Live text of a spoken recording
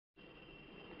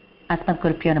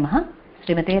ఆత్మగురుభ్యో నమః.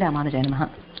 శ్రీమతే రామానుజాయ నమః.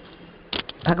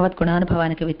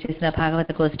 భగవద్గుణానుభవానికి విచ్చేసిన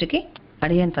భాగవత గోష్ఠికి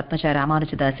అడియన్ పద్మజ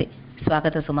రామానుజదాసి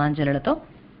స్వాగత సుమాంజలులతో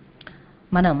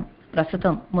మనం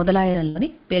ప్రస్తుతం మొదలాయనంలోని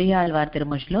పెరియాళ్వార్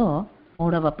తిరుమూషిలో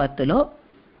 3వ పత్తులో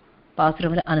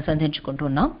పాసురములు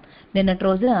అనుసంధించుకుంటున్నాం. నిన్నటి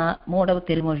రోజున 3వ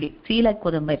తిరుమూషి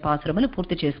శీలకొదంబై పాసురములు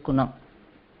పూర్తి చేసుకున్నాం.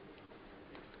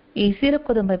 ఈ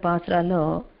శీలకొదంబై పాసురాల్లో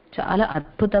చాలా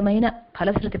అద్భుతమైన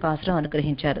ఫలశ్రుతి పాసురం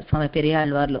అనుగ్రహించారు స్వామి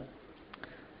పెరియాళ్వార్లు.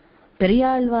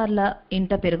 పెరియాళ్వార్ల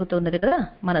ఇంట పెరుగుతున్నది కదా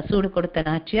మన సూడు కొడుత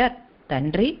నాచ్యార్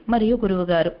తండ్రి మరియు గురువు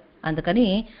గారు. అందుకని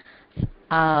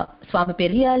ఆ స్వామి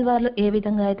పెరియాళ్వార్లు ఏ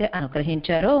విధంగా అయితే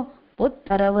అనుగ్రహించారో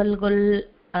పుత్తరవల్గుల్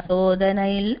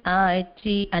అసోదనైల్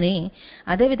ఆచి అని,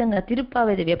 అదేవిధంగా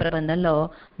తిరుప్పావై దివ్య ప్రబంధంలో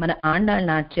మన ఆండాళ్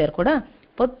నాచ్యార్ కూడా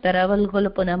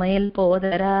పుత్తరవల్గుల్ పునమైల్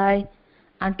పోదరాయ్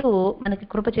అంటూ మనకి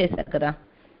కృప చేశారు కదా.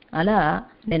 అలా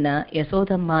నిన్న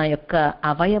యశోదమ్మ యొక్క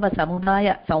అవయవ సముదాయ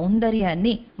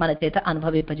సౌందర్యాన్ని మన చేత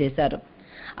అనుభవింపజేశారు.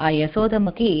 ఆ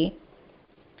యశోదమ్మకి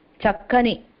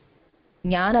చక్కని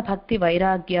జ్ఞాన భక్తి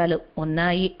వైరాగ్యాలు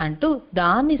ఉన్నాయి అంటూ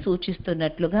దాన్ని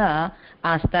సూచిస్తున్నట్లుగా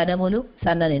ఆ స్తనములు,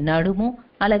 సన్నని నడుము,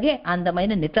 అలాగే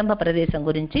అందమైన నితంబ ప్రదేశం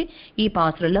గురించి ఈ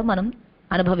పాసురంలో మనం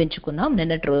అనుభవించుకున్నాం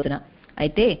నిన్నటి రోజున.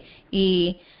 అయితే ఈ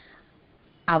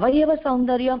అవయవ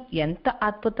సౌందర్యం ఎంత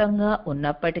అద్భుతంగా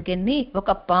ఉన్నప్పటికీ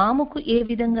ఒక పాముకు ఏ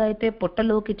విధంగా అయితే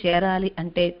పుట్టలోకి చేరాలి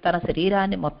అంటే తన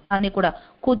శరీరాన్ని మొత్తాన్ని కూడా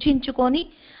కుచించుకొని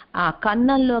ఆ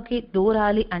కన్నంలోకి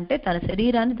దూరాలి అంటే తన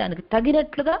శరీరాన్ని దానికి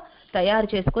తగినట్లుగా తయారు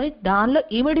చేసుకొని దానిలో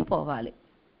ఇమిడిపోవాలి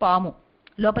పాము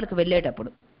లోపలికి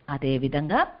వెళ్ళేటప్పుడు.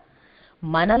 అదేవిధంగా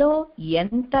మనలో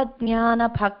ఎంత జ్ఞాన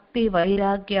భక్తి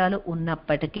వైరాగ్యాలు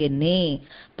ఉన్నప్పటికీ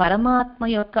పరమాత్మ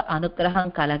యొక్క అనుగ్రహం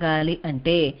కలగాలి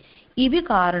అంటే ఇవి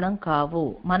కారణం కావు.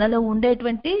 మనలో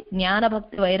ఉండేటువంటి జ్ఞాన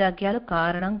భక్తి వైరాగ్యాలు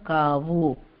కారణం కావు.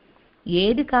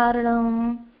 ఏది కారణం?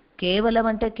 కేవలం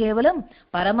అంటే కేవలం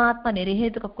పరమాత్మ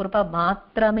నిర్హేతుక కృప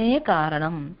మాత్రమే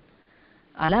కారణం.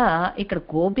 అలా ఇక్కడ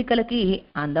గోపికలకి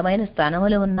అందమైన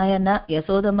స్తనములు ఉన్నాయన్నా,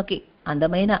 యశోదమ్మకి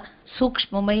అందమైన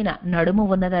సూక్ష్మమైన నడుము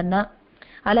ఉన్నదన్నా,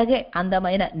 అలాగే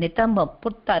అందమైన నితంబం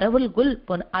పుత్త అరవుల్ గుల్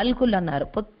అల్గుల్ అన్నారు,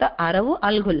 పుత్త అరవు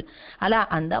అల్గుల్, అలా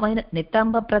అందమైన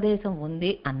నితంబ ప్రదేశం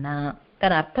ఉంది అన్నా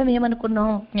తన అర్థం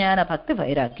ఏమనుకున్నాం? జ్ఞాన భక్తి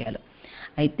వైరాగ్యాలు.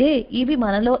 అయితే ఇవి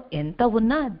మనలో ఎంత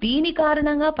ఉన్నా దీని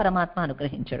కారణంగా పరమాత్మ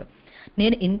అనుగ్రహించడు.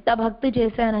 నేను ఇంత భక్తి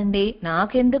చేశానండి,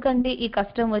 నాకెందుకండి ఈ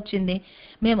కష్టం వచ్చింది?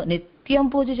 మేము నిత్యం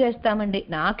పూజ చేస్తామండి,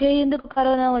 నాకే ఎందుకు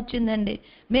కరోనా వచ్చిందండి?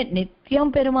 మేము నిత్యం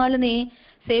పెరుమాళ్ళని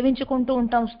సేవించుకుంటూ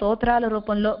ఉంటాం, స్తోత్రాల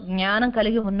రూపంలో జ్ఞానం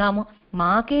కలిగి ఉన్నాము,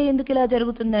 మాకే ఎందుకు ఇలా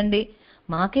జరుగుతుందండి?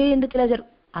 మాకే ఎందుకు ఇలా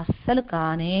అస్సలు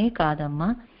కానే కాదమ్మా.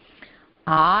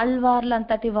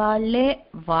 ఆళ్వార్లంతటి వాళ్ళే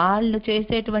వాళ్ళు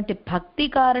చేసేటువంటి భక్తి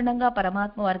కారణంగా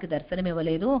పరమాత్మ వారికి దర్శనం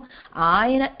ఇవ్వలేదు,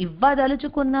 ఆయన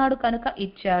ఇవ్వదలుచుకున్నాడు కనుక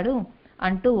ఇచ్చాడు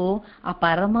అంటూ ఆ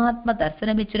పరమాత్మ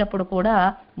దర్శనమిచ్చినప్పుడు కూడా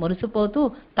మురిసిపోతూ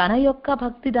తన యొక్క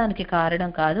భక్తి దానికి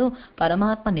కారణం కాదు,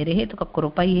 పరమాత్మ నిర్హేతుక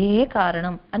కృపయే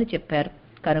కారణం అని చెప్పారు.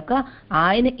 కనుక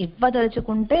ఆయన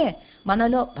ఇవ్వదలుచుకుంటే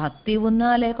మనలో భక్తి ఉన్నా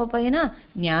లేకపోయినా,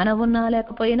 జ్ఞానం ఉన్నా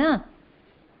లేకపోయినా,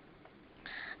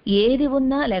 ఏది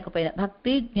ఉన్నా లేకపోయినా,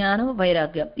 భక్తి జ్ఞానం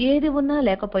వైరాగ్యం ఏది ఉన్నా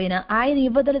లేకపోయినా ఆయన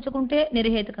ఇవ్వదలుచుకుంటే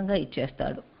నిర్హేతుకంగా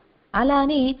ఇచ్చేస్తాడు. అలా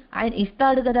అని ఆయన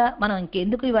ఇస్తాడు కదా మనం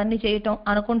ఇంకెందుకు ఇవన్నీ చేయటం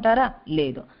అనుకుంటారా?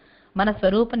 లేదు. మన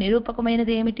స్వరూప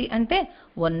నిరూపకమైనది ఏమిటి అంటే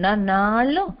ఉన్న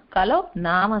నాళ్ళు కలో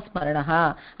నామస్మరణ,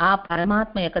 ఆ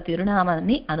పరమాత్మ యొక్క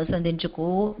తిరునామాన్ని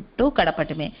అనుసంధించుకుంటూ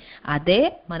గడపటమే. అదే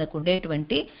మనకు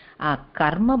ఉండేటువంటి ఆ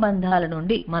కర్మ బంధాల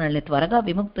నుండి మనల్ని త్వరగా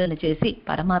విముక్తులను చేసి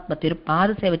పరమాత్మ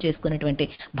తిరుపాద సేవ చేసుకునేటువంటి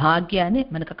భాగ్యాన్ని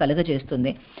మనకు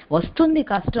కలుగజేస్తుంది. వస్తుంది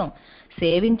కష్టం,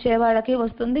 సేవించే వాళ్ళకి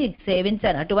వస్తుంది,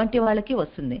 సేవించని అటువంటి వాళ్ళకి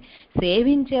వస్తుంది.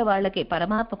 సేవించే వాళ్ళకి,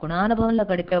 పరమాత్మ గుణానుభవంలో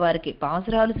గడిపే వారికి,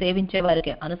 పాసురాలు సేవించే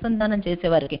వారికి, అనుసంధానం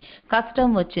చేసేవారికి కష్టం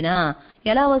వచ్చినా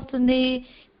ఎలా వస్తుంది?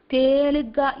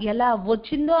 తేలిగ్గా ఎలా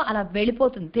వచ్చిందో అలా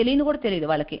వెళ్ళిపోతుంది, తెలియని కూడా తెలియదు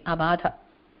వాళ్ళకి ఆ బాధ.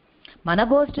 మన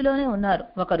గోష్ఠిలోనే ఉన్నారు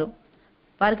ఒకరు,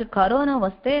 వారికి కరోనా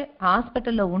వస్తే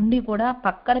హాస్పిటల్లో ఉండి కూడా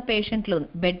పక్కన పేషెంట్లు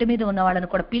బెడ్ మీద ఉన్న వాళ్ళని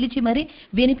కూడా పిలిచి మరీ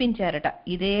వినిపించారట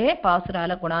ఇదే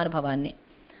పాసురాల గుణానుభవాన్ని.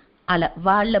 అలా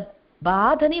వాళ్ళ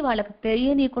బాధని వాళ్ళకి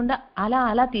తెలియనీయకుండా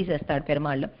అలా తీసేస్తాడు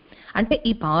పెరుమాళ్ళు. అంటే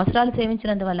ఈ పాసురాలు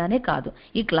సేవించినందువల్లనే కాదు,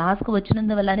 ఈ క్లాస్కు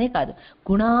వచ్చినందువల్లనే కాదు,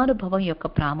 గుణానుభవం యొక్క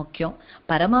ప్రాముఖ్యం,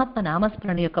 పరమాత్మ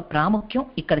నామస్మరణ యొక్క ప్రాముఖ్యం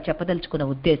ఇక్కడ చెప్పదలుచుకున్న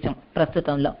ఉద్దేశం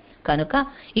ప్రస్తుతంలో. కనుక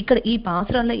ఇక్కడ ఈ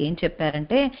పాసురంలో ఏం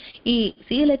చెప్పారంటే, ఈ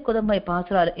శీలకొదంబై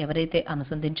పాసురాలు ఎవరైతే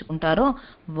అనుసంధించుకుంటారో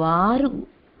వారు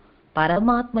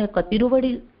పరమాత్మ యొక్క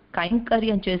తిరువడి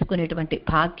కైంకర్యం చేసుకునేటువంటి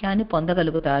భాగ్యాన్ని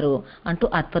పొందగలుగుతారు అంటూ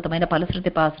అద్భుతమైన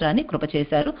ఫలశ్రుతి పాసురాన్ని కృప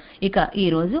చేశారు. ఇక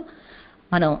ఈరోజు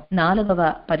మనం 4వ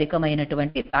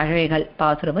పదికమైనటువంటి తజైగల్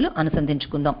పాసురములు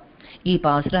అనుసంధించుకుందాం. ఈ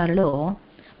పాసురాలలో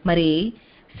మరి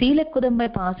శీలక్కుదంబై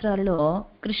పాసురాలలో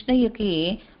కృష్ణయ్యకి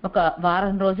ఒక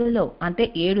వారం రోజుల్లో అంటే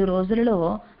 7 రోజులలో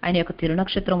ఆయన యొక్క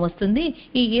తిరునక్షత్రం వస్తుంది.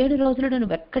 ఈ 7 రోజులు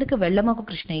నువ్వు ఎక్కడికి వెళ్ళమాకు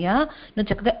కృష్ణయ్య, నువ్వు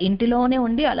చక్కగా ఇంటిలోనే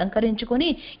ఉండి అలంకరించుకొని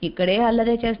ఇక్కడే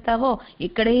అల్లరే చేస్తావో,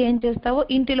 ఇక్కడే ఏం చేస్తావో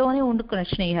ఇంటిలోనే ఉండు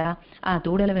కృష్ణయ్య, ఆ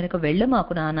దూడల వెనుక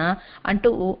వెళ్ళమాకు నాన్న అంటూ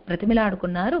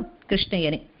బ్రతిమిలాడుకున్నారు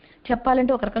కృష్ణయ్యని.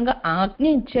 చెప్పాలంటే ఒక రకంగా ఆజ్ఞ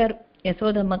ఇచ్చారు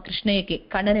యశోదమ్మ కృష్ణయ్యకి,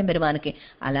 కన్ననెంబెరుమానికి.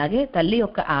 అలాగే తల్లి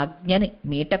యొక్క ఆజ్ఞని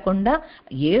మీటకుండా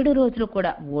 7 రోజులు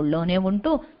కూడా ఊళ్ళోనే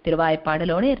ఉంటూ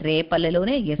తిరువాయిపాడులోనే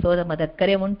రేపల్లెలోనే యశోదమ్మ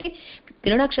దగ్గరే ఉండి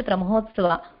తిరునక్షత్ర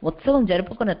ఉత్సవం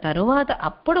జరుపుకున్న తరువాత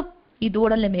అప్పుడు ఈ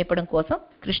దూడల్ని మేపడం కోసం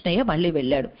కృష్ణయ్య మళ్ళీ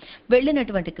వెళ్ళాడు.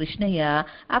 వెళ్ళినటువంటి కృష్ణయ్య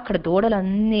అక్కడ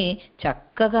దూడలన్నీ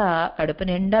చక్కగా కడుపు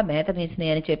నిండా మేత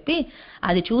వేసినాయని చెప్పి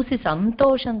అది చూసి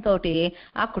సంతోషంతో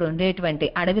అక్కడ ఉండేటువంటి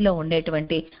అడవిలో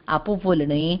ఉండేటువంటి ఆ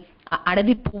పువ్వులని,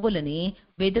 అడవి పువ్వులని,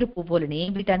 వెదురు పువ్వులని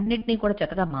వీటన్నిటినీ కూడా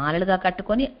చక్కగా మాలలుగా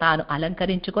కట్టుకొని తాను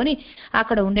అలంకరించుకొని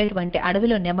అక్కడ ఉండేటువంటి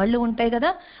అడవిలో నెమళ్ళు ఉంటాయి కదా,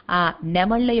 ఆ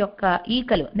నెమళ్ళ యొక్క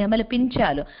ఈకలు, నెమలి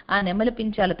పించాలు, ఆ నెమలి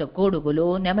పించాలతో గొడుగులు,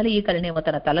 నెమలి ఈకలనేమో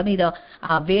తన తల మీద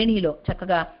ఆ వేణిలో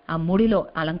చక్కగా ఆ ముడిలో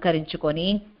అలంకరించుకొని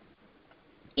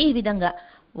ఈ విధంగా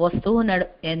వస్తూ ఉన్నాడు.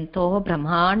 ఎంతో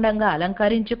బ్రహ్మాండంగా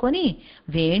అలంకరించుకొని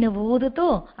వేణువూదుతూ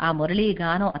ఆ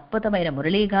మురళీగానం, అద్భుతమైన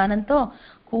మురళీగానంతో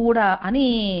కూడా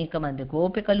అనేక మంది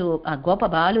గోపికలు, ఆ గోప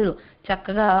బాలురు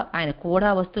చక్కగా ఆయన కూడా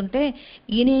వస్తుంటే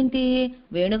ఈయనేంటి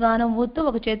వేణుగానం ఊదుతూ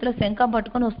ఒక చేతిలో శంఖం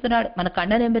పట్టుకొని వస్తున్నాడు. మన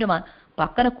కన్ననెంబెరుమ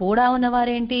పక్కన కూడా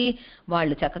ఉన్నవారేంటి,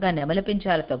 వాళ్ళు చక్కగా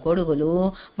నెమలిపించాలతో గొడుగులు,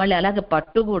 మళ్ళీ అలాగే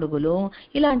పట్టు గొడుగులు,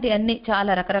 ఇలాంటివన్నీ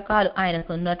చాలా రకరకాలు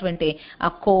ఆయనకు ఉన్నటువంటి ఆ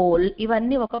కోల్,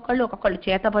 ఇవన్నీ ఒక్కొక్కళ్ళు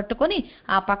చేత పట్టుకొని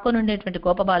ఆ పక్కన ఉండేటువంటి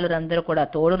గోపబాలురందరూ కూడా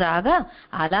తోడు రాగా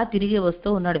అలా తిరిగి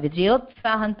వస్తూ ఉన్నాడు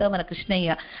విజయోత్సాహంతో మన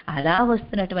కృష్ణయ్య. అలా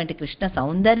వస్తున్నటువంటి కృష్ణ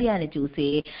సౌందర్యాన్ని చూసి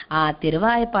ఆ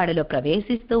తిరువాయిపాడులో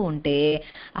ప్రవేశిస్తూ ఉంటే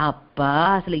అబ్బా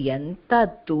అసలు ఎంత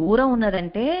దూరం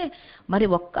ఉన్నదంటే మరి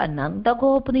ఒక్క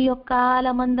నందగోపుని యొక్క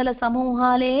ఆలమందల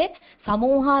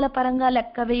సమూహాల పరంగా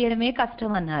లెక్క వేయడమే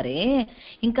కష్టం అన్నారే.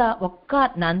 ఇంకా ఒక్క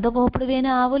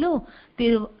నందగోపుడువేనా ఆవులు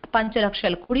 5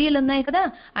 లక్షల కుడియలు ఉన్నాయి కదా,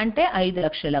 అంటే 5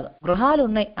 లక్షల గృహాలు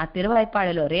ఉన్నాయి ఆ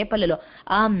తిరువాయిపాడులో రేపల్లిలో.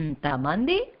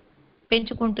 అంతమంది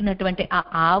పెంచుకుంటున్నటువంటి ఆ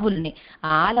ఆవుల్ని, ఆ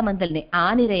ఆలమందల్ని,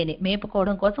 ఆనిరేని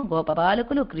మేపుకోవడం కోసం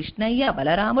గోపబాలకులు, కృష్ణయ్య,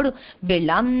 బలరాముడు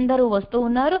వీళ్ళందరూ వస్తూ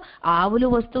ఉన్నారు. ఆవులు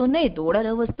వస్తూ ఉన్నాయి,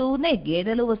 దూడలు వస్తూ ఉన్నాయి,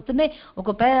 గేదెలు వస్తున్నాయి.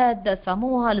 ఒక పెద్ద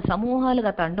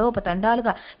సమూహాలుగా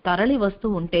తండోపతండాలుగా తరలి వస్తూ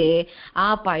ఉంటే ఆ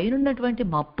పైనున్నటువంటి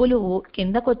మప్పులు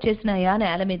కిందకు వచ్చేసినాయా,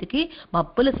 నేల మీదకి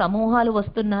మప్పుల సమూహాలు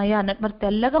వస్తున్నాయా అన్నట్టు. మరి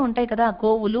తెల్లగా ఉంటాయి కదా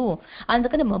గోవులు,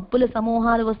 అందుకని మప్పుల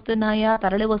సమూహాలు వస్తున్నాయా,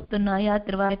 తరలి వస్తున్నాయా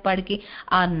తిరువాయిపాడికి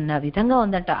అన్న విధంగా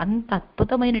ఉందంట. అంత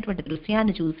అద్భుతమైనటువంటి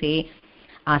దృశ్యాన్ని చూసి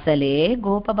అసలే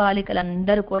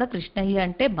గోపబాలికలందరూ కూడా కృష్ణయ్య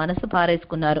అంటే మనసు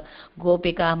పారేసుకున్నారు.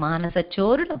 గోపిక మానస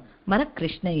చోరుడు మన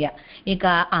కృష్ణయ్య. ఇక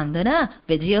అందున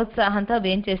విజయోత్సాహంతో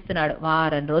ఏం చేస్తున్నాడు,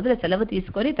 వారం రోజుల సెలవు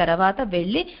తీసుకొని తర్వాత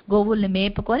వెళ్ళి గోవుల్ని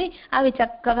మేపుకొని అవి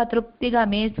చక్కగా తృప్తిగా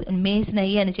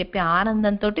మేసినయ్యి అని చెప్పి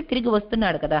ఆనందంతో తిరిగి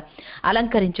వస్తున్నాడు కదా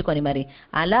అలంకరించుకొని. మరి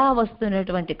అలా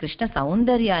వస్తున్నటువంటి కృష్ణ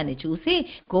సౌందర్యాన్ని చూసి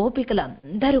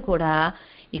గోపికలందరూ కూడా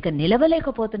ఇక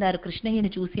నిలవలేకపోతున్నారు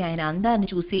కృష్ణయ్యని చూసి, ఆయన అందాన్ని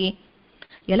చూసి.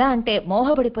 ఎలా అంటే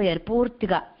మోహపడిపోయారు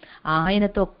పూర్తిగా.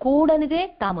 ఆయనతో కూడనిదే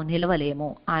తాము నిలవలేము,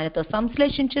 ఆయనతో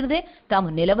సంశ్లేషించినదే తాము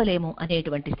నిలవలేము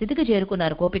అనేటువంటి స్థితికి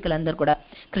చేరుకున్నారు గోపికలందరూ కూడా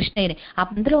కృష్ణయ్యని.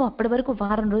 అందరూ అప్పటి వరకు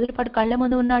వారం రోజుల పాటు కళ్ళ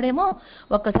ముందు ఉన్నాడేమో,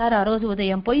 ఒక్కసారి ఆ రోజు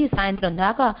ఉదయం పోయి సాయంత్రం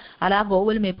దాకా అలా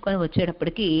గోవులు మేపుకొని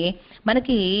వచ్చేటప్పటికి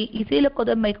మనకి ఈ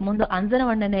శీలక్కుదంబైకి ముందు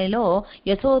అంజనవండనేలో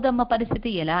యశోదమ్మ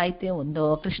పరిస్థితి ఎలా అయితే ఉందో,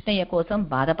 కృష్ణయ్య కోసం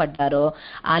బాధపడ్డారో,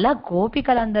 అలా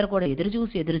గోపికలందరూ కూడా ఎదురు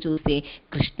చూసి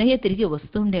కృష్ణయ్య తిరిగి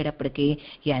వస్తుండేటప్పటికి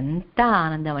ఎంత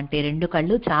ఆనందం అంటే 2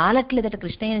 కళ్ళు చాలట్లేదట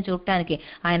కృష్ణయ్యని చూడటానికి,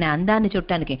 ఆయన అందాన్ని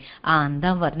చూడటానికి. ఆ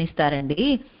అందం వర్ణిస్తారండి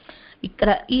ఇక్కడ.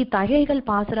 ఈ తజైగల్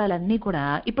పాసురాలన్నీ కూడా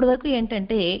ఇప్పటి వరకు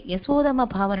ఏంటంటే యశోదమ్మ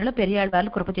భావనలో పెరియాళ్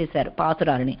వాళ్ళు కృప చేశారు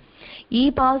పాసురాలని. ఈ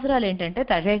పాసురాలు ఏంటంటే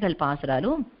తజైగల్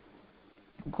పాసురాలు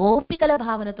గోపికల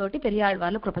భావనతోటి పెరియాళ్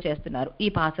వాళ్ళు కృప చేస్తున్నారు ఈ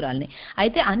పాసురాల్ని.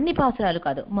 అయితే అన్ని పాసురాలు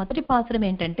కాదు. మొదటి పాసురం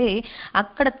ఏంటంటే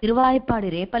అక్కడ తిరువాయిపాడి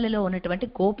రేపల్లిలో ఉన్నటువంటి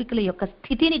గోపికల యొక్క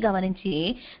స్థితిని గమనించి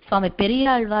స్వామి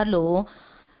పెరియాళ్ వాళ్ళు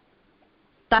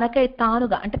తనకై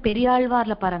తానుగా అంటే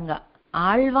పెరియాళ్వార్ల పరంగా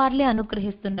ఆళ్వార్లే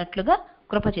అనుగ్రహిస్తున్నట్లుగా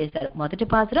కృప చేశారు. మొదటి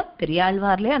పాసురం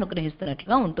పెరియాళ్వార్లే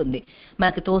అనుగ్రహిస్తున్నట్లుగా ఉంటుంది,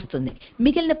 మనకు తోస్తుంది.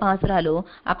 మిగిలిన పాసురాలు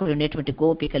అక్కడ ఉండేటువంటి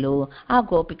గోపికలు, ఆ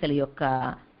గోపికల యొక్క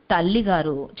తల్లి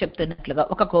గారు చెప్తున్నట్లుగా,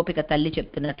 ఒక గోపిక తల్లి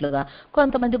చెప్తున్నట్లుగా,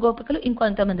 కొంతమంది గోపికలు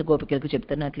ఇంకొంతమంది గోపికలకు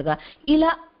చెప్తున్నట్లుగా,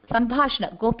 ఇలా సంభాషణ,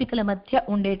 గోపికల మధ్య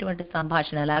ఉండేటువంటి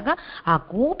సంభాషణ లాగా ఆ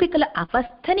గోపికల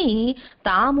అవస్థని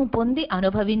తాము పొంది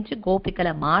అనుభవించి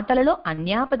గోపికల మాటలలో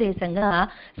అన్యాపదేశంగా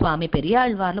స్వామి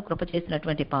పెరియాళ్వార్లు కృప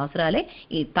చేసినటువంటి పాసురాలే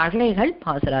ఈ తగైగల్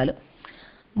పాసురాలు.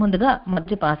 ముందుగా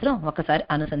మొదటి పాసురం ఒకసారి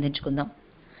అనుసంధించుకుందాం.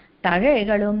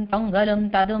 தழைகளும் தொங்கலும்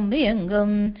ததும்பி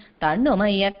எங்கும்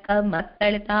தன்னுமையக்க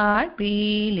மத்தளித்தாள்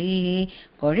பீலி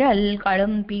குழல்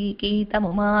களும்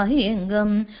கீதமுமாகி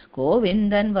எங்கும்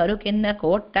கோவிந்தன் வருகின்ற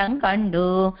கோட்டங் கண்டு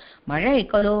மழை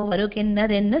கொலோ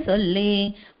வருகின்றதென்னு சொல்லி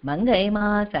மங்கை மா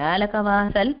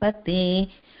சாலகவாசல் பத்தி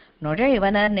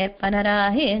நுழைவனர்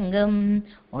நெற்பனராகி எங்கும்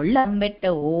உள்ளம்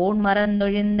விட்டு ஊன்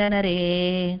மறந்தொழிந்தனரே.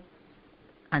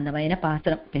 అందమైన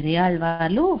పాత్రం.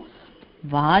 పెరియాళ్వార్లు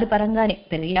వారి పరంగానే,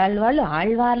 పెరియాళ్వాళ్ళు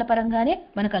ఆళ్వార్ల పరంగానే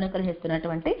మనకు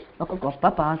అనుగ్రహిస్తున్నటువంటి ఒక గొప్ప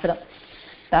పాసురం.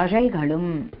 తజైగళం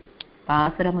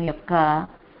పాసురము యొక్క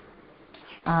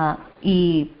ఈ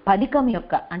పదికం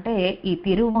యొక్క అంటే ఈ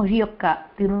తిరుమొഴി యొక్క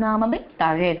తిరునామమే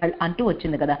తజైగళ్ అంటూ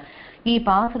వచ్చింది కదా. ఈ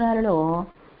పాసురాలలో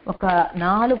ఒక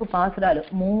 4 పాసురాలు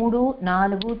 3,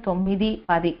 4, 9,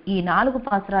 10 ఈ 4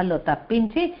 పాసురాల్లో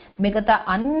తప్పించి మిగతా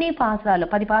అన్ని పాసురాలు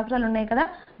 10 పాసురాలు ఉన్నాయి కదా,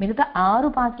 మిగతా 6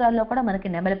 పాసురాల్లో కూడా మనకి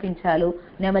నెమలిపించాలు,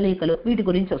 నెమలికలు వీటి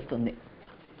గురించి వస్తుంది.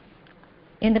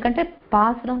 ఎందుకంటే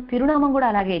పాసురం తిరునామం కూడా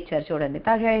అలాగే ఇచ్చారు చూడండి,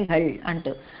 తజైగళ్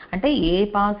అంటూ. అంటే ఏ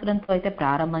పాసురంతో అయితే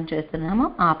ప్రారంభం చేస్తున్నామో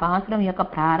ఆ పాసురం యొక్క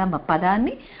ప్రారంభ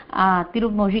పదాన్ని ఆ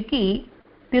తిరుమొഴിకి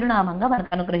తిరునామంగా మనకు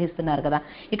అనుగ్రహిస్తున్నారు కదా.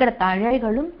 ఇక్కడ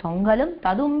తజైగళం తొంగలం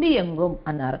తదుంబి ఎంగుం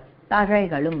అన్నారు.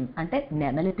 తజైగళం అంటే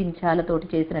నెమలి పించాలతోటి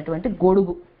చేసినటువంటి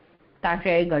గొడుగు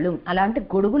తజైగళం. అలాంటి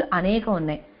గొడుగులు అనేకం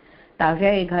ఉన్నాయి.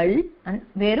 తజైగళ్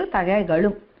వేరు,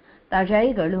 తజైగళం.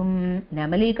 తజైగళం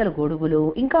నెమలీకల గొడుగులు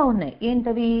ఇంకా ఉన్నాయి.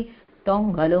 ఏంటవి?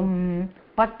 తొంగలం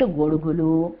పట్టు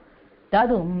గొడుగులు,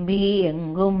 తదుంబి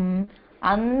ఎంగుం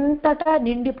అంతటా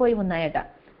నిండిపోయి ఉన్నాయట.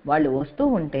 వాళ్ళు వస్తూ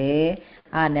ఉంటే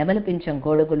ఆ నెమలి పింఛం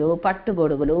గొడుగులు, పట్టు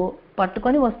గొడుగులు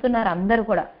పట్టుకొని వస్తున్నారు అందరూ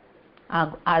కూడా ఆ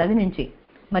అడవి నుంచి.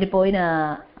 మరి పోయిన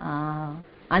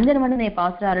అంజనమణి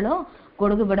పాసురాలలో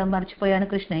గొడుగు ఇవ్వడం మర్చిపోయాను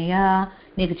కృష్ణయ్య,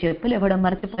 నీకు చెప్పులు ఇవ్వడం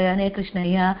మర్చిపోయానే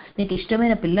కృష్ణయ్య, నీకు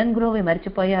ఇష్టమైన పిల్లని గ్రోవి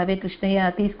మర్చిపోయావే కృష్ణయ్య,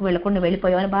 తీసుకువెళ్లకుండా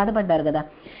వెళ్ళిపోయావు అని బాధపడ్డారు కదా.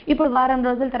 ఇప్పుడు వారం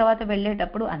రోజుల తర్వాత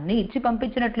వెళ్ళేటప్పుడు అన్ని ఇచ్చి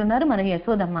పంపించినట్లున్నారు మన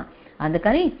యశోదమ్మ.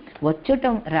 అందుకని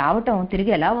రావటం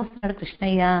తిరిగి ఎలా వస్తున్నాడు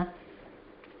కృష్ణయ్య?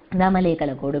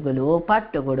 నెమలికల గొడుగులు,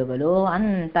 పట్టు గొడుగులు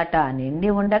అంతటా నిండి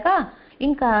ఉండగా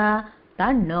ఇంకా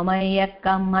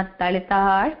తన్నుమయ్యక్కమ్మ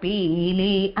తళితాళ్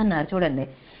పీలి అన్నారు చూడండి.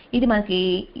 ఇది మనకి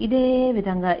ఇదే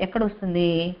విధంగా ఎక్కడొస్తుంది?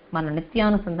 మనం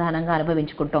నిత్యానుసంధానంగా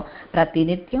అనుభవించుకుంటాం. ప్రతి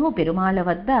నిత్యం పెరుమాళ్ళ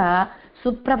వద్ద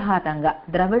సుప్రభాతంగా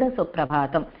ద్రవిడ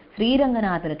సుప్రభాతం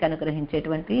శ్రీరంగనాథునికి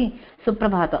అనుగ్రహించేటువంటి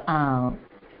సుప్రభాతం,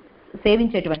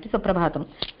 సేవించేటువంటి సుప్రభాతం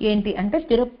ఏంటి అంటే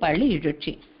తిరుప్పళ్ళి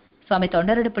ఇడుచి. స్వామి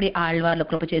తొండరడిపడి ఆళ్వార్లు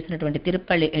కృప చేసినటువంటి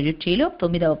తిరుప్పళ్ళి ఎడుచీలు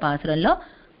 9వ పాసురంలో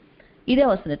ఇదే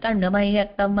వస్తుంది.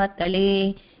 తన్నుమయ్యక్కమ్మ తళి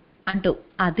అంటూ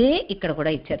అదే ఇక్కడ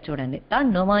కూడా ఇచ్చారు చూడండి.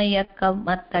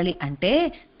 తన్నుమయ్యక్కమ్మ తళి అంటే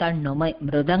తన్నుమై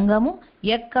మృదంగము,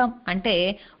 ఎక్కం అంటే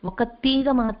ఒక తీగ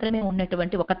మాత్రమే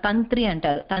ఉన్నటువంటి ఒక తంత్రి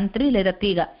అంటారు. తంత్రి లేదా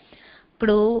తీగ.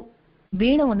 ఇప్పుడు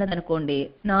వీణ ఉన్నదనుకోండి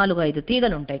 4-5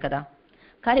 తీగలు ఉంటాయి కదా,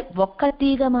 కానీ ఒక్క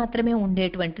తీగ మాత్రమే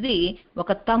ఉండేటువంటిది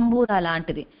ఒక తంబూరా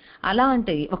లాంటిది.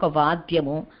 అలాంటి ఒక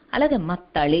వాద్యము. అలాగే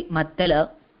మత్తళి మధ్యలో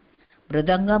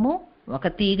మృదంగము, ఒక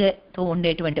తీగతో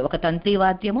ఉండేటువంటి ఒక తంత్రి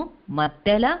వాద్యము,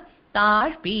 మధ్యల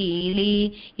తాళ్ పీలి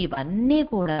ఇవన్నీ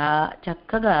కూడా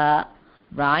చక్కగా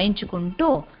వ్రాయించుకుంటూ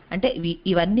అంటే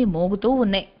ఇవన్నీ మోగుతూ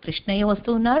ఉన్నాయి. కృష్ణయ్య వస్తూ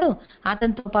ఉన్నాడు,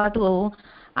 అతనితో పాటు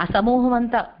ఆ సమూహం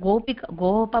అంతా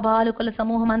గోపబాలుకుల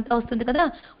సమూహం అంతా వస్తుంది కదా.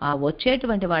 ఆ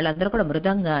వచ్చేటువంటి వాళ్ళందరూ కూడా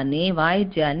మృదంగాన్ని,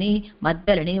 వాయిద్యాన్ని,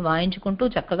 మద్దలని వాయించుకుంటూ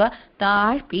చక్కగా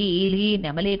తాళ్ పీలి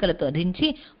నెమలికలతో ధరించి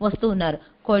వస్తూ ఉన్నారు.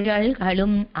 కుഴల్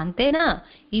కళం అంతేనా?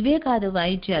 ఇవే కాదు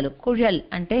వాయిద్యాలు. కుഴల్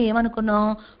అంటే ఏమనుకున్నాం?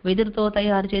 వెదురుతో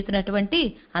తయారు చేసినటువంటి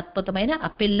అద్భుతమైన ఆ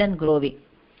పిల్లన్ గ్రోవి.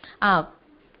 ఆ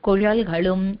కుഴల్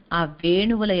కళం ఆ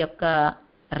వేణువుల యొక్క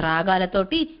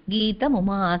రాగాలతోటి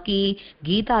గీతముమాకి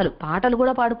గీతాలు పాటలు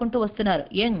కూడా పాడుకుంటూ వస్తున్నారు.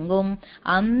 ఎంగుం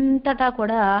అంతటా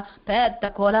కూడా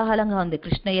పెద్ద కోలాహలంగా ఉంది.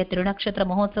 కృష్ణయ్య తిరునక్షత్ర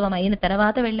మహోత్సవం అయిన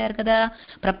తర్వాత వెళ్ళారు కదా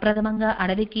ప్రప్రథమంగా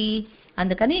అడవికి.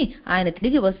 అందుకని ఆయన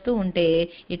తిరిగి వస్తూ ఉంటే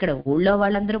ఇక్కడ ఊళ్ళో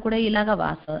వాళ్ళందరూ కూడా ఇలాగా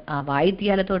ఆ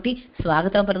వాయిద్యాలతోటి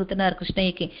స్వాగతం పలుకుతున్నారు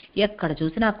కృష్ణయ్యకి. ఎక్కడ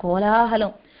చూసినా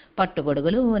కోలాహలం. పట్టు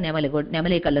గొడుగులు,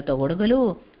 నెమలికళ్ళతో గొడుగులు,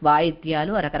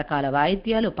 వాయిద్యాలు, రకరకాల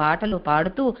వాయిద్యాలు, పాటలు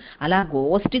పాడుతూ అలా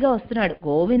గోష్ఠిగా వస్తున్నాడు.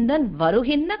 గోవిందన్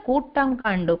వరుహిన్న కూట్టం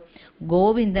కాండు.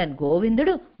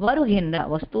 గోవిందుడు వరుహిన్న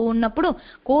వస్తూ ఉన్నప్పుడు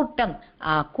కూట్టం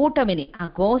ఆ కూటమిని, ఆ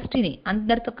గోష్ఠిని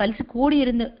అందరితో కలిసి కూడి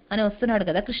అని వస్తున్నాడు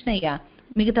కదా కృష్ణయ్య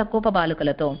మిగతా కోప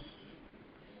బాలుకలతో.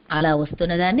 అలా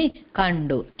వస్తున్న దాన్ని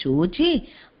కండు చూచి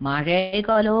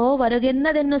మழைకొలో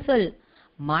వరుగిన్నదెన్ను సొల్.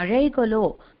 మழைకొలో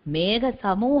మేఘ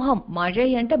సమూహం, మழை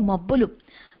అంటే మబ్బులు,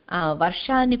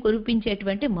 వర్షాన్ని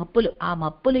కురిపించేటువంటి మబ్బులు, ఆ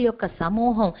మబ్బుల యొక్క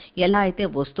సమూహం ఎలా అయితే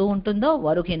వస్తూ ఉంటుందో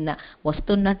వరుగిన్న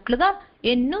వస్తున్నట్లుగా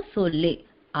ఎన్ను సొల్లి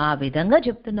ఆ విధంగా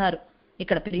చెప్తున్నారు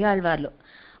ఇక్కడ పెరియాళ్వార్లు.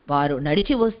 వారు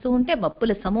నడిచి వస్తూ ఉంటే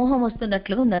మబ్బుల సమూహం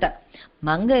వస్తున్నట్లుగా ఉందట.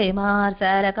 మంగైమార్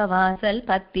శారక వాసల్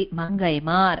పత్తి.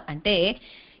 మంగైమార్ అంటే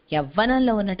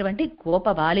యవ్వనంలో ఉన్నటువంటి గోప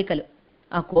బాలికలు,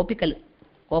 ఆ గోపికలు,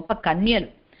 గోప కన్యలు,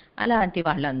 అలాంటి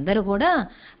వాళ్ళందరూ కూడా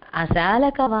ఆ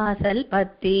శాలక వాసల్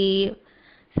పత్తి.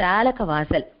 శాలక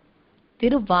వాసల్,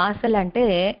 తిరువాసల్ అంటే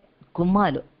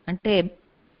గుమ్మాలు, అంటే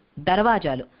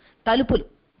దర్వాజాలు, తలుపులు.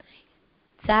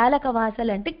 శాలక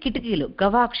వాసలు అంటే కిటికీలు,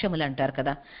 గవాక్షములు అంటారు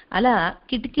కదా. అలా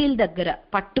కిటికీల దగ్గర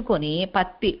పట్టుకొని,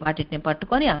 పత్తి వాటిని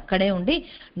పట్టుకొని అక్కడే ఉండి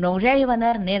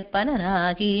నొజైవనర్ నేర్పన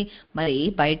రాగి. మరి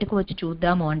బయటకు వచ్చి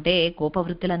చూద్దాము అంటే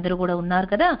గోపవృత్తులందరూ కూడా ఉన్నారు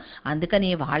కదా, అందుకని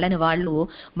వాళ్ళని వాళ్ళు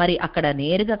మరి అక్కడ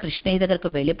నేరుగా కృష్ణయ్య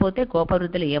దగ్గరకు వెళ్ళిపోతే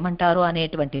గోపవృత్తులు ఏమంటారు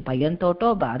అనేటువంటి భయంతోటో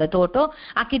బాధతోటో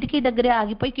ఆ కిటికీ దగ్గరే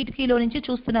ఆగిపోయి కిటికీలో నుంచి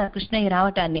చూస్తున్నారు కృష్ణయ్య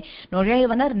రావటాన్ని.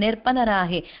 నొజైవనర్ నేర్పన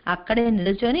రాహి, అక్కడే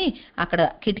నిల్చొని అక్కడ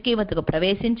కిటికీ వద్దకు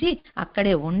ప్రవేశించి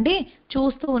అక్కడే ఉండి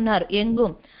చూస్తూ ఉన్నారు.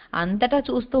 ఎంగుం అంతటా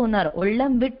చూస్తూ ఉన్నారు.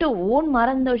 ఒళ్ళం విట్టు ఊన్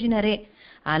మరందోజినరే.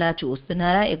 అలా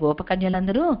చూస్తున్నారా ఈ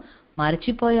గోపకన్యలందరూ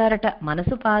మర్చిపోయారట,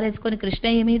 మనసు పారేసుకొని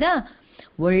కృష్ణయ్య మీద.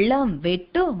 ఒళ్ళం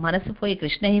వెట్టు మనసు పోయి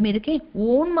కృష్ణయ్య మీదకి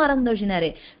ఊన్ మరందోజినరే,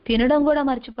 తినడం కూడా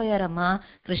మర్చిపోయారమ్మా.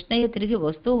 కృష్ణయ్య తిరిగి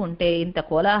వస్తూ ఉంటే ఇంత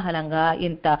కోలాహలంగా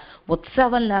ఇంత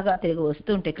ఉత్సవంలాగా తిరిగి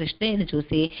వస్తుంటే కృష్ణయ్యను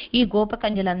చూసి ఈ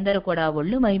గోపకన్యలందరూ కూడా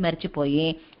ఒళ్ళు మై మర్చిపోయి,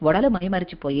 ఒడలు మై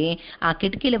మర్చిపోయి ఆ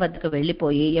కిటికీల వద్దకు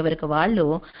వెళ్ళిపోయి ఎవరికి వాళ్ళు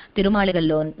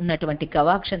తిరుమాళిగల్లో ఉన్నటువంటి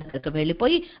గవాక్ష దగ్గరకు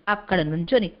వెళ్ళిపోయి అక్కడ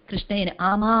నుంచొని కృష్ణయ్యని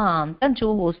ఆమాంతం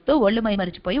చూస్తూ ఒళ్ళు మై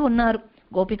మర్చిపోయి ఉన్నారు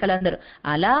గోపికలందరూ.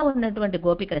 అలా ఉన్నటువంటి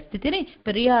గోపికల స్థితిని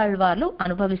పెరియాళ్వార్లు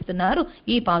అనుభవిస్తున్నారు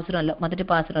ఈ పాసురంలో. మొదటి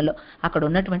పాసురంలో అక్కడ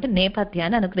ఉన్నటువంటి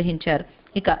నేపథ్యాన్ని అనుగ్రహించారు.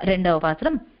 ఇక రెండవ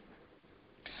పాసురం,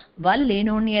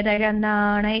 வல்லினுன்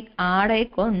எதழந்தானை ஆடை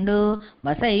கொண்டு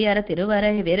வசையற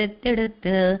திருவரை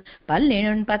வெறுத்தெடுத்து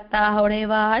பல்லினுன் பத்தாக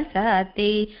உடைவாள்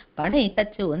சாத்தி படை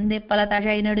கச்சு உந்தி பல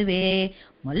தழை நடுவே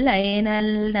முல்லை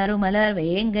நல் நறுமலர்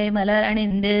வேங்கை மலர்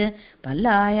அணிந்து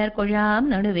பல்லாயர் குழாம்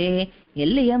நடுவே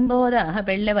எல்லியம்போதாக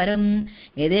பெள்ள வரும்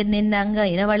எதிர் நின்னங்க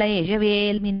இனவளை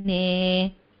எழவேல் மின்னே.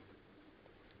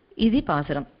 ఇది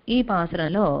పాసురం. ఈ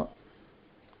పాసురంలో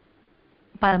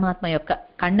పరమాత్మ యొక్క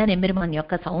కన్న నెమ్మిరిమన్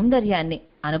యొక్క సౌందర్యాన్ని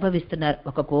అనుభవిస్తున్నారు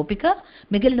ఒక గోపిక.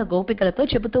 మిగిలిన గోపికలతో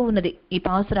చెబుతూ ఉన్నది ఈ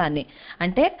పాసురాన్ని.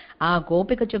 అంటే ఆ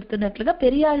గోపిక చెబుతున్నట్లుగా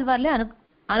పెరియాళ్వార్లే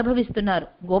అనుభవిస్తున్నారు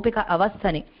గోపిక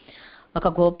అవస్థని. ఒక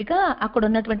గోపిక అక్కడ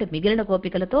ఉన్నటువంటి మిగిలిన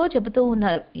గోపికలతో చెబుతూ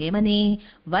ఉన్నారు. ఏమని?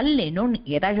 వల్లెను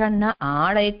ఎదగన్న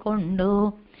ఆడైకొండు,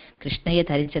 కృష్ణయ్య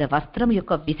ధరించిన వస్త్రం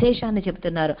యొక్క విశేషాన్ని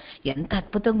చెబుతున్నారు. ఎంత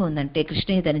అద్భుతంగా ఉందంటే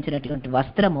కృష్ణయ్య ధరించినటువంటి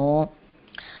వస్త్రము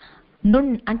నున్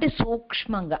అంటే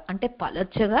సూక్ష్మంగా, అంటే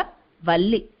పలచగా,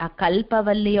 వల్లి ఆ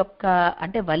కల్పవల్లి యొక్క,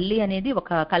 అంటే వల్లి అనేది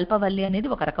ఒక కల్పవల్లి అనేది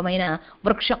ఒక రకమైన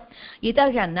వృక్షం.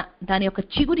 ఇతగన్న దాని యొక్క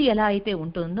చిగురు ఎలా అయితే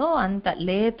ఉంటుందో అంత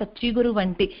లేత చిగురు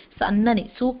వంటి సన్నని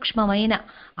సూక్ష్మమైన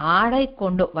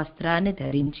ఆడైకొండు వస్త్రాన్ని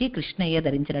ధరించి కృష్ణయ్య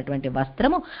ధరించినటువంటి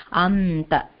వస్త్రము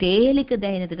అంత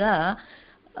తేలికదైనదిగా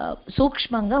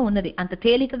సూక్ష్మంగా ఉన్నది, అంత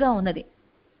తేలికగా ఉన్నది.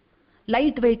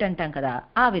 లైట్ వెయిట్ అంటాం కదా,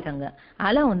 ఆ విధంగా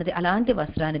అలా ఉన్నది. అలాంటి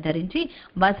వస్త్రాన్ని ధరించి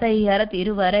వసయ్యర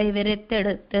తిరువరై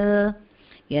వెరెత్తెడుతు,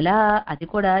 ఎలా అది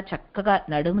కూడా చక్కగా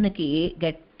నడుమునికి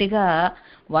గట్టిగా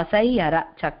వసయ్యర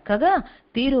చక్కగా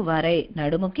తిరువరై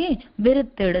నడుముకి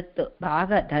వెరెత్తెడుతు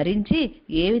బాగా ధరించి,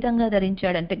 ఏ విధంగా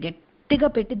ధరించాడంటే గట్టిగా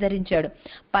పెట్టి ధరించాడు.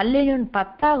 పల్లెను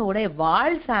పత్తా కూడా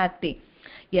వాళ్ సాత్తి,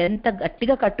 ఎంత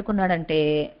గట్టిగా కట్టుకున్నాడంటే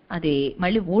అది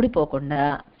మళ్ళీ ఊడిపోకుండా.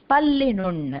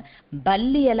 పల్లెనున్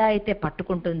బల్లి ఎలా అయితే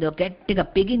పట్టుకుంటుందో గట్టిగా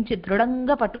బిగించి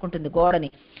దృఢంగా పట్టుకుంటుంది గోడని,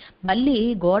 మళ్ళీ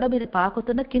గోడ మీద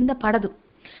పాకుతున్న కింద పడదు.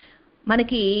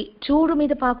 మనకి చూరు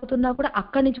మీద పాకుతున్నా కూడా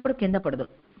అక్కడి నుంచి కూడా కింద పడదు.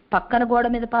 పక్కన గోడ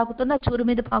మీద పాకుతున్నా చూరు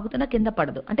మీద పాకుతున్నా కింద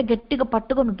పడదు, అంటే గట్టిగా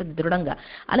పట్టుకొని ఉంటుంది దృఢంగా.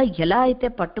 అలా ఎలా అయితే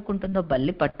పట్టుకుంటుందో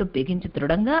బల్లి పట్టు బిగించి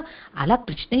దృఢంగా, అలా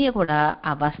కృష్ణయ్య కూడా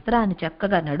ఆ వస్త్రాన్ని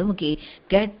చక్కగా నడుముకి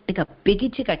గట్టిగా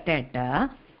బిగించి కట్టాట.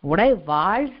 ఉడై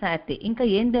వాళ్ సాతి, ఇంకా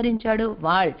ఏం ధరించాడు?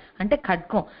 వాళ్ అంటే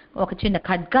ఖడ్గం, ఒక చిన్న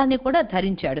ఖడ్గాన్ని కూడా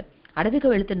ధరించాడు. అడవికి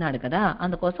వెళుతున్నాడు కదా,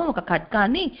 అందుకోసం ఒక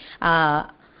ఖడ్గాన్ని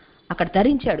అక్కడ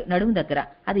ధరించాడు నడుము దగ్గర.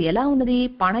 అది ఎలా ఉన్నది?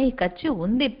 పణై కచ్చి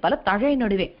ఉంది పల తழை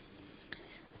నడువే.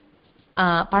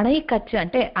 పణై కచ్చి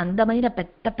అంటే అందమైన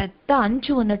పెద్ద పెద్ద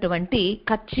అంచు ఉన్నటువంటి,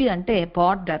 కచ్చి అంటే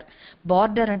బార్డర్,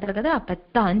 బార్డర్ అంటారు కదా, ఆ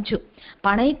పెద్ద అంచు.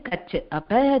 పణై కచ్చి ఆ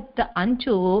పెద్ద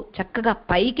అంచు చక్కగా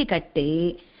పైకి కట్టి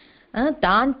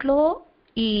దాంట్లో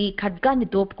ఈ ఖడ్గాన్ని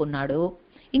దోపుకున్నాడు.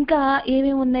 ఇంకా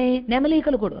ఏమేమి ఉన్నాయి,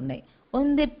 నెమలికలు కూడా ఉన్నాయి.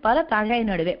 ఉంది పల తజాయి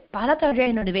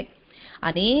నడువే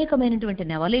అనేకమైనటువంటి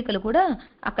నెమలికలు కూడా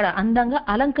అక్కడ అందంగా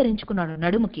అలంకరించుకున్నాడు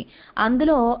నడుముకి.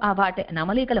 అందులో ఆ వాటి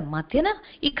నెమలికల మధ్యన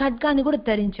ఈ ఖడ్గాన్ని కూడా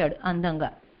ధరించాడు అందంగా.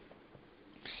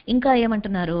 ఇంకా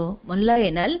ఏమంటున్నారు,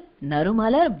 ముల్లైనల్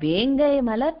నరుమలర్ వేంగై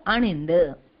మలర్ అణింద్,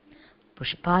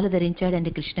 పుష్పాలు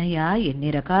ధరించాడండి కృష్ణయ్య.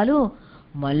 ఎన్ని రకాలు,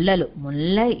 మొల్లలు,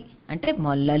 ముల్లై అంటే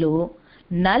మొల్లలు,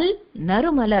 నల్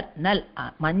నరుమలర్, నల్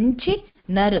మంచి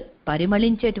నరు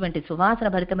పరిమళించేటువంటి సువాసన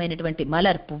భరితమైనటువంటి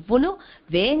మలర్ పువ్వులు,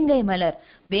 వేంగై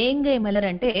మలర్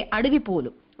అంటే అడవి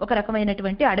పూలు, ఒక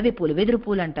రకమైనటువంటి అడవి పూలు, వెదురు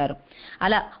పూలు అంటారు.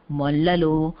 అలా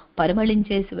మొల్లలు,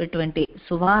 పరిమళించేటువంటి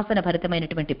సువాసన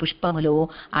భరితమైనటువంటి పుష్పములు,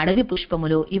 అడవి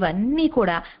పుష్పములు, ఇవన్నీ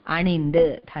కూడా అణింద్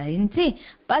ధరించి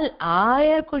పల్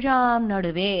ఆయర్ కుజాం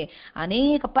నడువే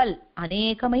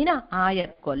అనేకమైన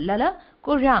ఆయర్ కొల్లల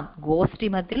కుజాం గోష్ఠి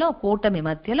మధ్యలో, కూటమి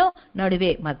మధ్యలో,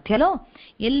 నడువే మధ్యలో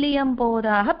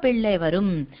ఎల్లియంబోదాహ పిళ్ళైవరుం,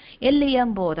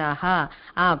 ఎల్లియంబోదాహ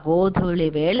ఆ గోధూళి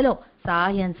వేళలో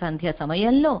సాయం సంధ్య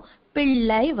సమయంలో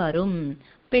పిళ్ళైవరుం,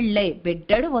 పిళ్ళై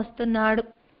బిడ్డడు వస్తున్నాడు.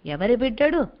 ఎవరి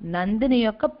బిడ్డడు? నందిని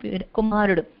యొక్క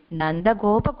కుమారుడు,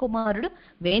 నందగోప కుమారుడు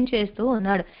వేం చేస్తూ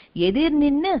ఉన్నాడు. ఎదిర్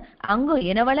నిన్ను అంగు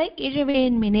ఎనవళై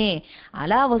ఇజవేన్మినే,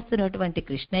 అలా వస్తున్నటువంటి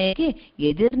కృష్ణయ్యకి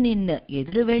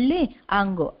ఎదురు వెళ్ళి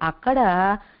అంగు అక్కడ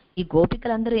ఈ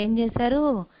గోపికలందరూ ఏం చేశారు,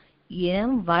 ఏం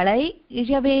వళై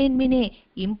ఇషవేన్మినే,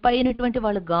 ఇంపైనటువంటి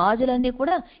వాళ్ళు గాజులన్నీ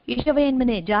కూడా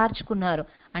ఇషవేన్మినే జార్చుకున్నారు.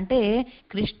 అంటే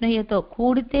కృష్ణయ్యతో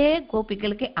కూడితే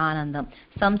గోపికలకి ఆనందం,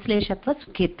 సంశ్లేషత్వ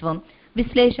సుఖిత్వం,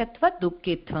 విశ్లేషత్వ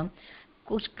దుఃఖిత్వం.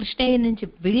 కృష్ణయ్య నుంచి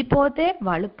విడిపోతే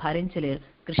వాళ్ళు భరించలేరు.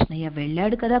 కృష్ణయ్య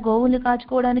వెళ్ళాడు కదా గోవుల్ని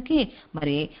కాచుకోవడానికి,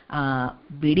 మరి ఆ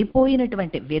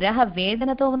విడిపోయినటువంటి విరహ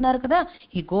వేదనతో ఉన్నారు కదా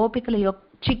ఈ గోపికలు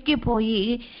చిక్కిపోయి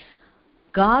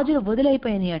గాజులు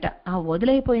వదిలైపోయినాయట. ఆ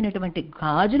వదిలైపోయినటువంటి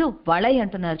గాజులు వళై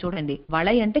అంటున్నారు చూడండి,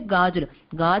 వళై అంటే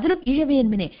గాజులు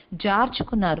ఇഴవేన్మినే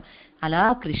జార్చుకున్నారు. అలా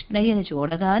కృష్ణయ్యని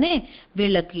చూడగానే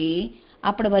వీళ్ళకి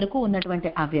అప్పటి వరకు ఉన్నటువంటి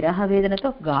ఆ విరహ వేదనతో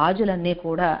గాజులన్నీ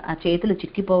కూడా ఆ చేతులు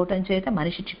చిక్కిపోవటం చేత,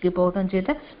 మనిషి చిక్కిపోవటం చేత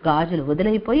గాజులు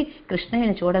వదిలైపోయి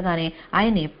కృష్ణయ్యని చూడగానే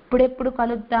ఆయన ఎప్పుడెప్పుడు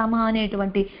కలుద్దామా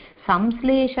అనేటువంటి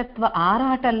సంశ్లేషత్వ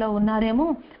ఆరాటల్లో ఉన్నారేమో.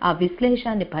 ఆ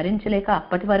విశ్లేషాన్ని భరించలేక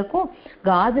అప్పటి వరకు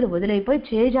గాజులు వదిలైపోయి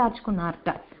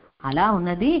చేజార్చుకున్నారట. అలా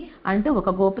ఉన్నది అంటూ ఒక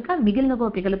గోపిక మిగిలిన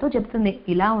గోపికలతో చెప్తుంది,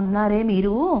 ఇలా ఉన్నారే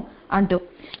మీరు అంటూ.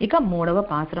 ఇక 3వ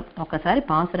పాసురం, ఒకసారి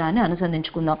పాసురాన్ని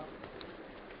అనుసంధించుకుందాం.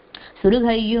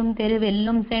 சுருகையும்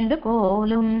தெருவெல்லும் சென்று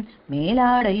கோலும்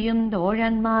மேலாடையும்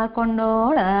தோழன்மார்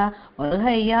கொண்டோட ஒரு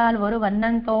கையால் ஒரு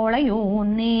வண்ணன் தோளை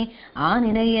ஊன்னி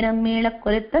ஆனினையினம் மீளக்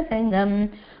குறித்த செங்கம்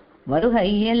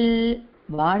வருகையில்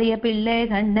வாடிய பிள்ளை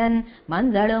கண்ணன்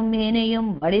மஞ்சளும்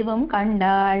மேனையும் வடிவும்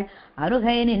கண்டாள்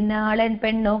அருகை நின்னாளன்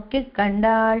பெண் நோக்கி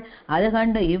கண்டாள் அது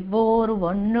கண்டு ఇవ్వోరు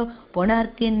ఒన్ను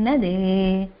పునర్కిన్నదే.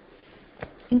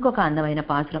 ఇంకొక అందమైన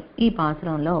పాసురం. ఈ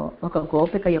పాసురంలో ఒక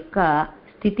గోపిక యొక్క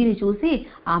స్థితిని చూసి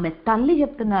ఆమె తల్లి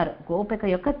చెప్తున్నారు, గోపిక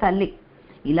యొక్క తల్లి.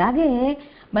 ఇలాగే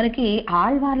మనకి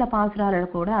ఆళ్వార్ల పాసురాలలో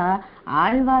కూడా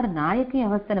ఆళ్వార్ నాయకి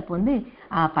అవస్థను పొంది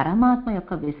ఆ పరమాత్మ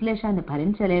యొక్క విశ్లేషాన్ని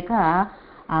భరించలేక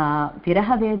ఆ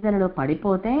విరహ వేదనలో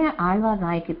పడిపోతే ఆళ్వార్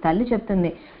నాయకి తల్లి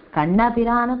చెప్తుంది, కన్నా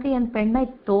పిరానుకి ఎంత పెన్నై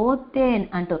తోత్తేన్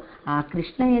అంటూ, ఆ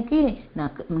కృష్ణయ్యకి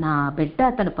నా బిడ్డ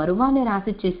తన పరువాన్ని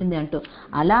రాసిచ్చేసింది అంటూ.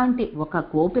 అలాంటి ఒక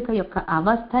గోపిక యొక్క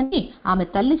అవస్థని ఆమె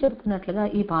తల్లి చెబుతున్నట్లుగా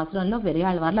ఈ పాసురంలో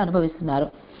వెరియాళ్వార్లు అనుభవిస్తున్నారు.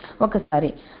 ఒకసారి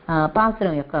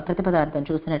పాసురం యొక్క ప్రతిపదార్థం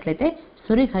చూసినట్లయితే,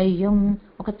 సురిహయ్యం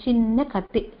ఒక చిన్న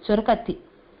కత్తి, చొరకత్తి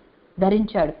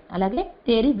ధరించాడు. అలాగే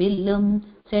తెరి విల్లుం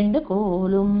చెండు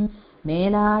కోలుం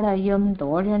మేలాడయ్యం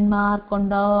తోజన్మార్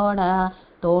కొండోడ,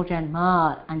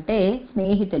 తోజన్మార్ అంటే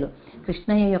స్నేహితులు,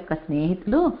 కృష్ణయ్య యొక్క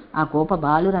స్నేహితులు. ఆ గోప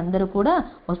బాలురందరూ కూడా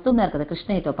వస్తున్నారు కదా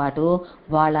కృష్ణయ్యతో పాటు.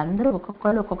 వాళ్ళందరూ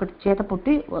ఒక్కొక్కరు ఒక్కొక్కటి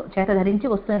చేత ధరించి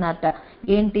వస్తున్నారట.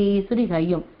 ఏంటి?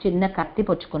 సురిగయ్యం చిన్న కత్తి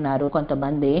పొచ్చుకున్నారు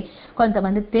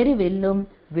కొంతమంది తెరి విల్లు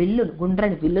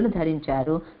గుండ్రని విల్లును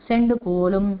ధరించారు. చెండు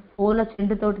పూలం, పూల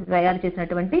చెండుతో తయారు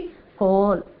చేసినటువంటి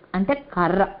కోల్ అంటే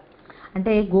కర్ర,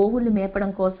 అంటే గోవుల్ని మేపడం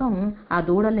కోసం, ఆ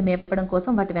దూడల్ని మేపడం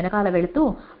కోసం వాటి వెనకాల వెళుతూ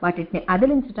వాటిని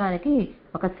అదిలించడానికి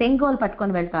ఒక సెంగోలు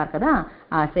పట్టుకొని వెళ్తారు కదా,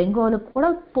 ఆ సెంగోలు కూడా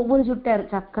పువ్వులు చుట్టారు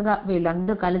చక్కగా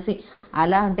వీళ్ళందరూ కలిసి.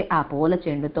 అలా అంటే ఆ పూల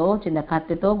చెండుతో, చిన్న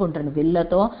కత్తితో, గుండ్రని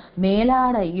విల్లతో,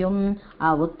 మేలాడయ్యం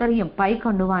ఆ ఉత్తరీయం, పై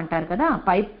కండువ అంటారు కదా,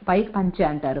 పై పంచె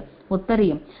అంటారు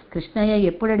ఉత్తరీయం. కృష్ణయ్య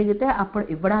ఎప్పుడు అడిగితే అప్పుడు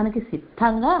ఇవ్వడానికి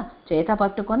సిద్ధంగా చేత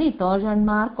పట్టుకొని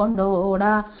తోజన్మార్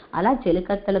కొండోడా అలా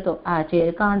చెలికత్తెలతో, ఆ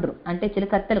చెలికాండ్రు అంటే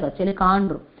చెలికత్తెలు కదా,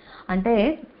 చెలికాండ్రు అంటే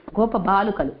గోప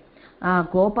బాలుకలు, ఆ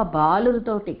గోప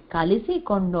బాలులతోటి కలిసి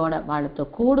కొండోడ వాళ్ళతో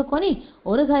కూడుకొని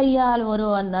ఒరుగయ్యాల్ ఒరు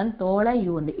అన్నన్ తోళ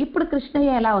యూండి. ఇప్పుడు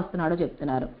కృష్ణయ్య ఎలా వస్తున్నాడో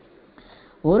చెప్తున్నారు.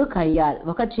 ఒరు కయ్యాల్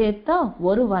ఒక చేత్తో,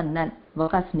 ఒరు వన్నన్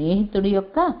ఒక స్నేహితుడి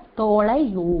యొక్క, తోళ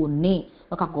యూన్ని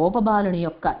ఒక గోపబాలుని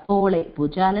యొక్క తోళే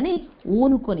భుజాలని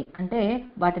ఊనుకొని, అంటే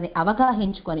వాటిని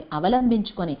అవగాహించుకొని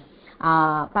అవలంబించుకొని ఆ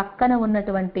పక్కన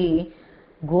ఉన్నటువంటి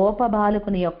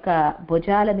గోపబాలుకుని యొక్క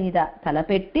భుజాల మీద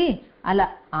తలపెట్టి అలా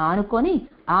ఆనుకొని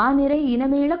ఆ నిறை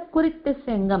ఇనమీళ కురిత్తి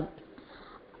శంగం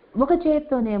ఒక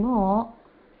చేత్తోనేమో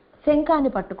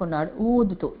శంఖాన్ని పట్టుకున్నాడు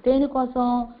ఊదుతూ. దేనికోసం?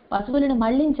 పశువులను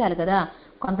మళ్లించాలి కదా.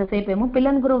 కొంతసేపు ఏమో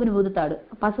పిల్లని గురువుని ఊదుతాడు,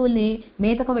 పశువుల్ని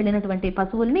మేతకు వెళ్ళినటువంటి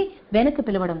పశువుల్ని వెనక్కి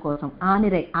పిలవడం కోసం,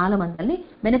 ఆనిరై ఆలమందల్ని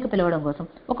వెనక్కి పిలవడం కోసం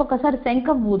ఒక్కొక్కసారి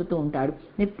శంఖం ఊదుతూ ఉంటాడు.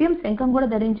 నిత్యం శంఖం కూడా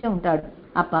ధరించే ఉంటాడు.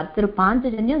 ఆ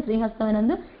పాంచజన్యం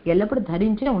శ్రీహస్తమైనందు ఎల్లప్పుడూ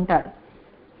ధరించే ఉంటాడు.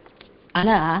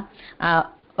 అలా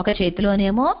ఒక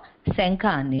చేతిలోనేమో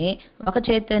శంఖాన్ని, ఒక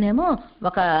చేతిలోనేమో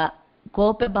ఒక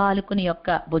గోప బాలుకుని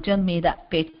యొక్క భుజం మీద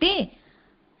పెట్టి,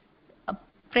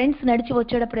 ఫ్రెండ్స్ నడిచి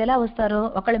వచ్చేటప్పుడు ఎలా వస్తారో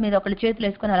ఒకళ్ళ మీద ఒకళ్ళు చేతులు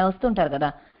వేసుకొని అలా వస్తుంటారు కదా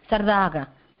సరదాగా,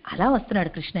 అలా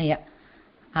వస్తున్నాడు కృష్ణయ్య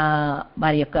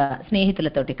వారి యొక్క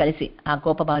స్నేహితులతోటి కలిసి, ఆ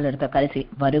గోపబాలులతో కలిసి.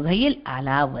 వరుగయిల్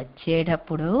అలా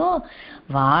వచ్చేటప్పుడు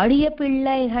వాడియ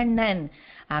పిళ్ళై హಣ್ಣన్,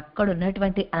 అక్కడ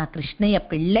ఉన్నటువంటి ఆ కృష్ణయ్య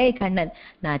పిళ్ళై కണ്ണన్,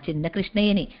 నా చిన్న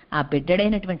కృష్ణయ్యని, ఆ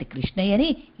బిడ్డడైనటువంటి కృష్ణయ్యని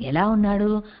ఎలా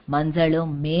ఉన్నాడు? మంజళం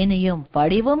మేనియం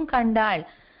వడివం కండాళ్,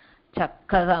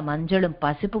 చక్కగా మంజుళం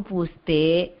పసుపు పూస్తే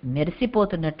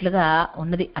మెరిసిపోతున్నట్లుగా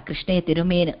ఉన్నది ఆ కృష్ణయ్య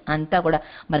తిరుమేను అంతా కూడా.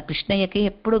 మరి కృష్ణయ్యకి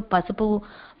ఎప్పుడు పసుపు,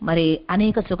 మరి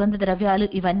అనేక సుగంధ ద్రవ్యాలు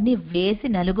ఇవన్నీ వేసి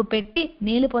నలుగు పెట్టి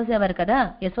నీళ్లు పోసేవారు కదా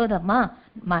యశోదమ్మ,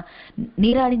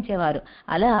 నీరాడించేవారు.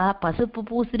 అలా పసుపు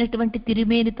పూసినటువంటి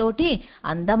తిరుమేనితోటి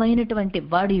అందమైనటువంటి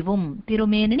వడివం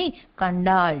తిరుమేనిని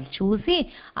కండాళ్ చూసి,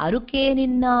 అరుకే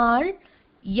నిన్నాళ్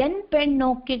ఎన్ పెణ్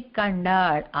నోక్కి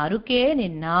కండాళ్, అరుకే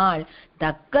నిన్నాళ్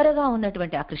దగ్గరగా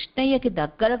ఉన్నటువంటి ఆ కృష్ణయ్యకి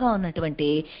దగ్గరగా ఉన్నటువంటి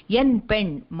ఎన్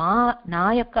పెణ్ నా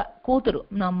యొక్క కూతురు,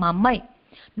 మా అమ్మాయి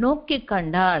నోక్కి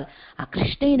కండాళ్ ఆ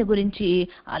కృష్ణయ్యని గురించి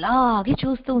అలాగే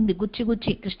చూస్తూ ఉంది గుచ్చి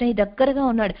గుచ్చి. కృష్ణయ్య దగ్గరగా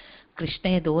ఉన్నాడు.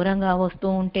 కృష్ణయ్య దూరంగా వస్తూ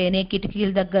ఉంటేనే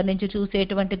కిటికీల దగ్గర నుంచి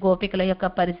చూసేటువంటి గోపికల యొక్క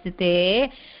పరిస్థితే,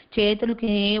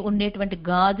 చేతులకి ఉండేటువంటి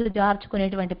గాజులు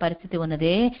జార్చుకునేటువంటి పరిస్థితి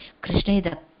ఉన్నదే. కృష్ణయ్య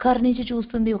దగ్గర నుంచి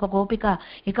చూస్తుంది ఒక గోపిక.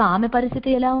 ఇక ఆమె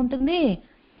పరిస్థితి ఎలా ఉంటుంది?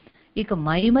 ఇక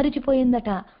మైమరిచిపోయిందట.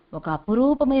 ఒక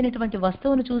అపురూపమైనటువంటి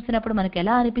వస్తువును చూసినప్పుడు మనకు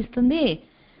ఎలా అనిపిస్తుంది?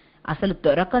 అసలు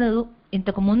దొరకను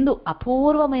ఇంతకు ముందు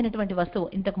అపూర్వమైనటువంటి వస్తువు,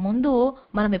 ఇంతకు ముందు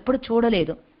మనం ఎప్పుడు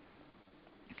చూడలేదు.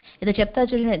 ఏదో చెప్తా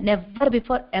చూడండి, నెవర్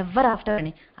బిఫోర్ ఎవర్ ఆఫ్టర్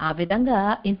అని. ఆ విధంగా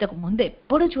ఇంతకు ముందు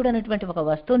ఎప్పుడు చూడనటువంటి ఒక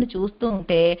వస్తువుని చూస్తూ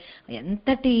ఉంటే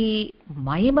ఎంతటి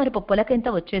మైమరిపు పులకింత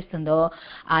వచ్చేస్తుందో,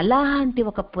 అలాంటి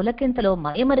ఒక పులకింతలో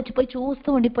మైమరిచిపోయి చూస్తూ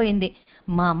ఉండిపోయింది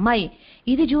మా అమ్మాయి.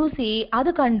 ఇది చూసి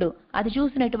అది కండు, అది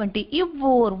చూసినటువంటి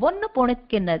ఇవ్వూరు ఒన్ను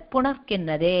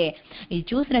పునర్కిన్నదే. ఇది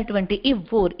చూసినటువంటి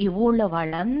ఈ ఊళ్ళో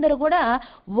వాళ్ళందరూ కూడా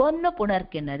ఒన్ను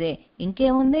పునర్కిన్నదే.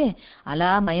 ఇంకేముంది,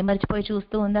 అలా మైమరిచిపోయి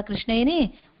చూస్తూ ఉందా కృష్ణయ్యని.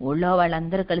 ఊళ్ళో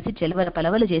వాళ్ళందరూ కలిసి చెలువల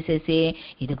పలవలు చేసేసి,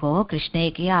 ఇదిగో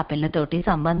కృష్ణయ్యకి ఆ పిల్లతోటి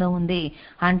సంబంధం ఉంది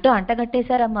అంటూ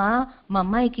అంటగట్టేశారమ్మా. మా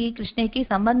అమ్మాయికి కృష్ణయ్యకి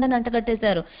సంబంధాన్ని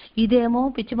అంటగట్టేశారు. ఇదేమో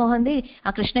పిచ్చిమోహంది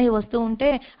ఆ కృష్ణయ్య వస్తూ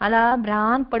ఉంటే అలా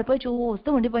బ్రాన్ పడిపోయి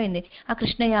చూస్తూ ఉండిపోయింది. ఆ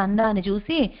కృష్ణయ్య అందాన్ని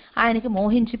చూసి ఆయనకి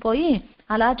మోహించిపోయి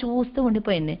అలా చూస్తూ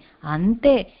ఉండిపోయింది.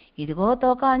 అంతే, ఇదిగో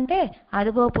తోక అంటే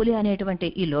అదిగో పులి అనేటువంటి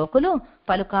ఈ లోకులు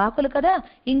పలు కాకులు కదా,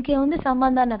 ఇంకేముంది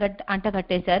సంబంధాన్ని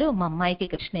అంటగట్టేశారు మా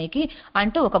అమ్మాయికి కృష్ణయ్యకి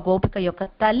అంటూ ఒక గోపిక యొక్క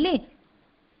తల్లి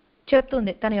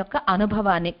చెప్తుంది తన యొక్క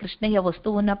అనుభవాన్ని. కృష్ణయ్య వస్తూ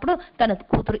ఉన్నప్పుడు తన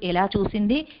కూతురు ఎలా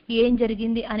చూసింది, ఏం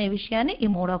జరిగింది అనే విషయాన్ని ఈ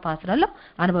 3వ పాసురంలో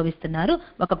అనుభవిస్తున్నారు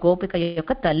ఒక గోపిక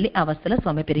యొక్క తల్లి అవస్థలో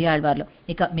స్వామి పెరియాళ్వార్లు.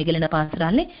 ఇక మిగిలిన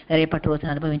పాసురాల్ని రేపటి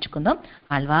రోజున అనుభవించుకుందాం.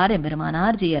 ఆళ్వార్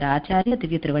ఎம்பெருமானார் ஜீயர் ஆச்சாரிய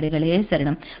திவ்ய திருவடிகளே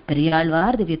சரணம்.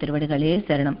 பெரியாழ்வார் திவ்ய திருவடிகளே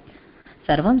சரணம்.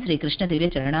 సర్వం శ్రీకృష్ణ దివ్య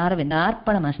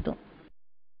చరణారవిందార్పణమస్తు.